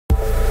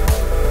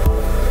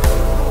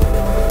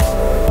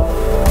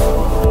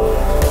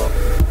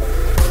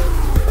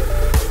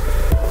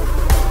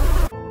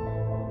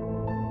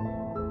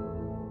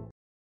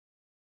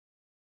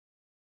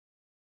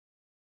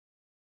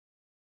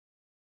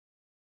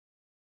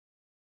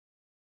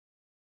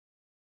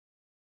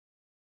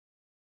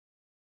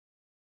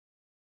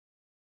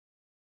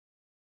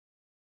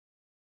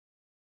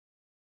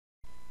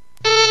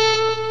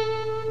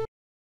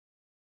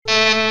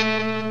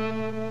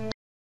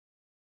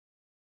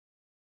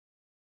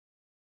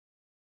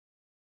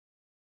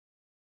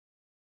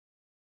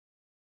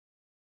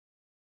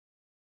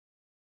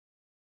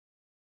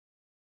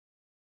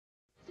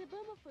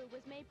Zoboomafoo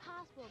was made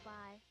possible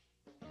by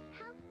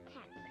Help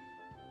Text.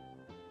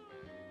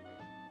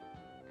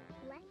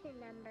 Lesson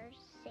number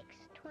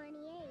 628.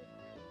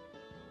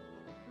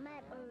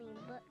 Mud only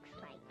looks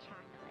like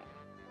chocolate.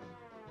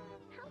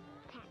 Help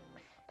Text.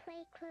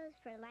 Play clothes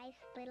for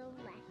life's little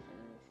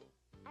lessons.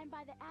 and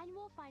by the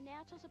annual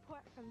financial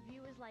support from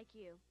viewers like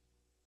you.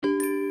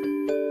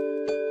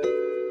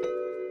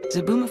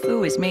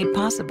 Zoboomafoo is made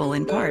possible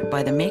in part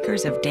by the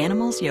makers of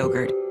Danimals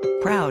yogurt,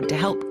 proud to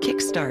help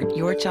kickstart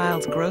your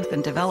child's growth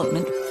and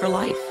development for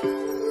life.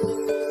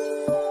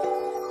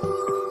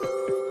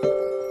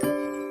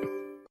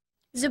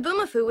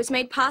 Zoboomafoo was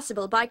made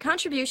possible by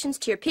contributions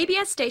to your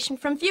PBS station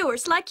from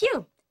viewers like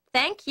you.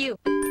 Thank you.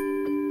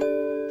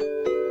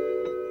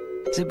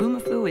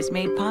 Zoboomafoo is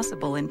made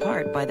possible in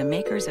part by the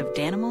makers of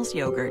Danimals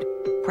yogurt,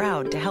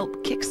 proud to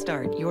help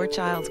kickstart your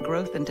child's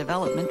growth and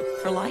development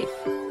for life.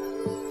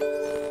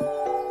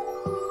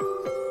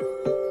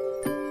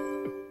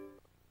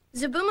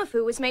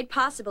 Zoboomafoo was made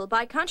possible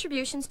by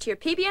contributions to your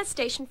PBS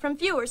station from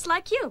viewers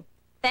like you.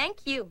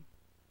 Thank you.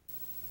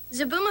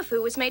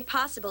 Zoboomafoo was made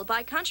possible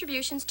by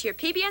contributions to your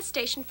PBS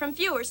station from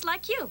viewers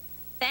like you.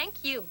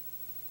 Thank you.